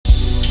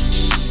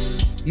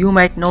You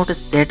might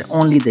notice that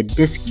only the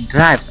disk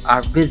drives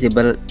are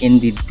visible in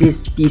the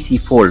This PC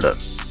folder.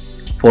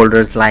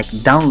 Folders like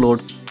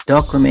downloads,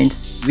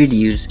 documents,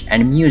 videos,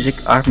 and music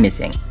are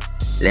missing.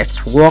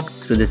 Let's walk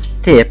through the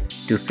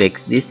steps to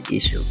fix this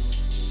issue.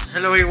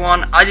 Hello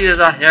everyone,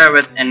 Adiraza here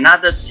with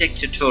another tech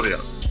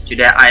tutorial.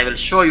 Today I will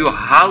show you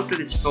how to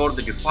restore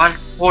the default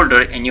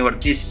folder in your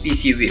This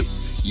PC view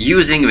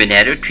using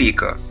Venero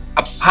Tweaker,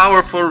 a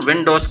powerful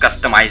Windows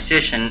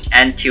customization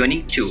and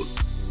tuning tool.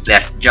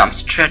 Let's jump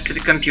straight to the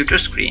computer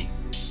screen.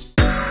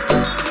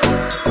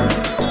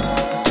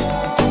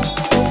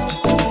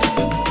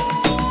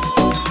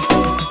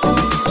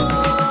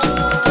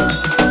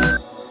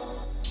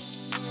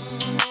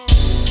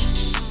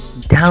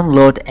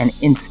 Download and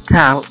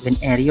install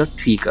Venero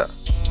Tweaker.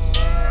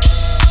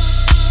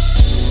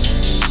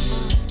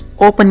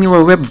 Open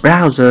your web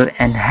browser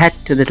and head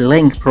to the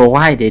link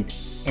provided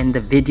in the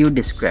video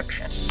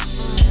description.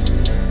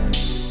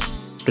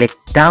 Click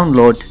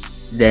download,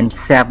 then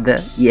save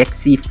the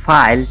exe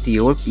file to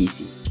your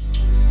PC.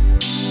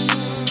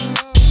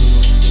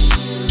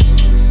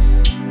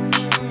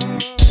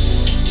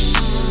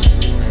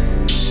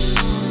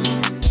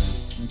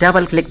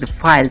 Double-click the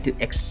file to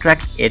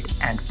extract it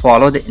and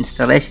follow the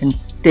installation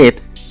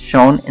steps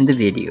shown in the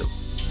video.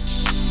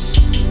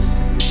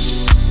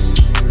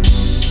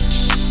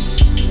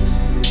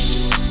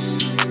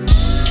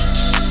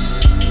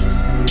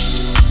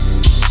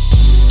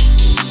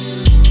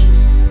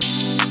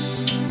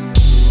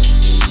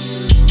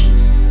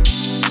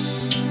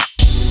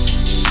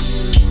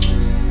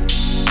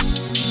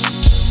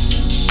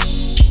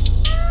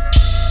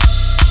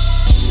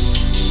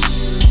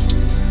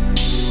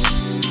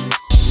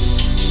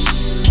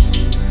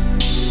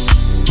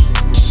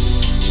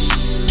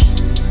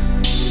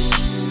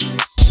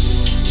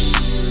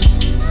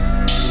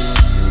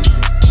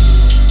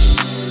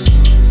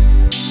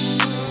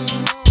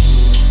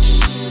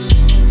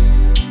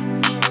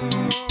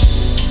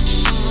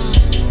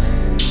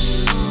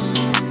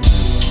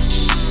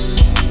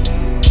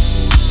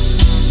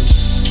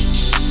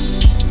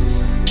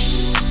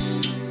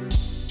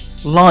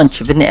 Launch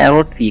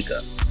Venero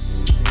Tweaker.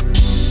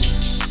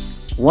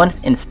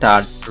 Once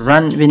installed,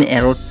 run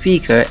Venero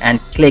Tweaker and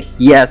click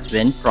Yes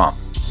when prompt.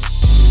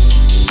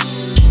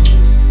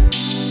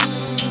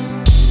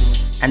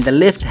 And the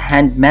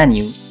left-hand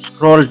menu,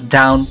 scroll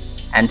down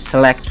and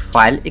select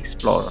File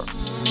Explorer.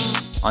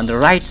 On the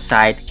right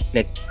side,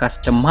 click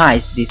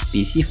Customize this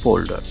PC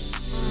folder.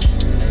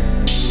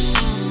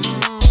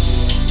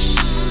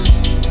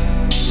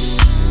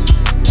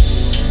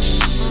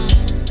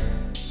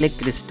 Click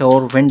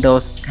Restore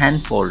Windows 10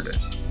 folders.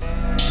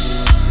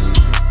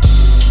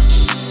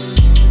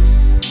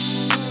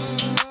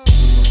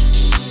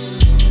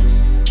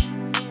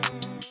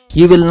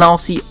 You will now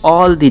see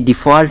all the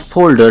default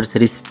folders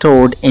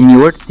restored in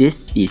your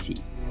This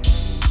PC.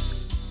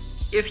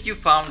 If you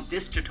found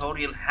this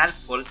tutorial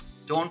helpful,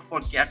 don't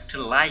forget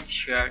to like,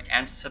 share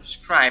and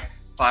subscribe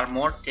for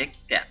more tech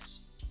tips.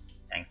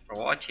 Thanks for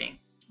watching.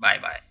 Bye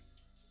bye.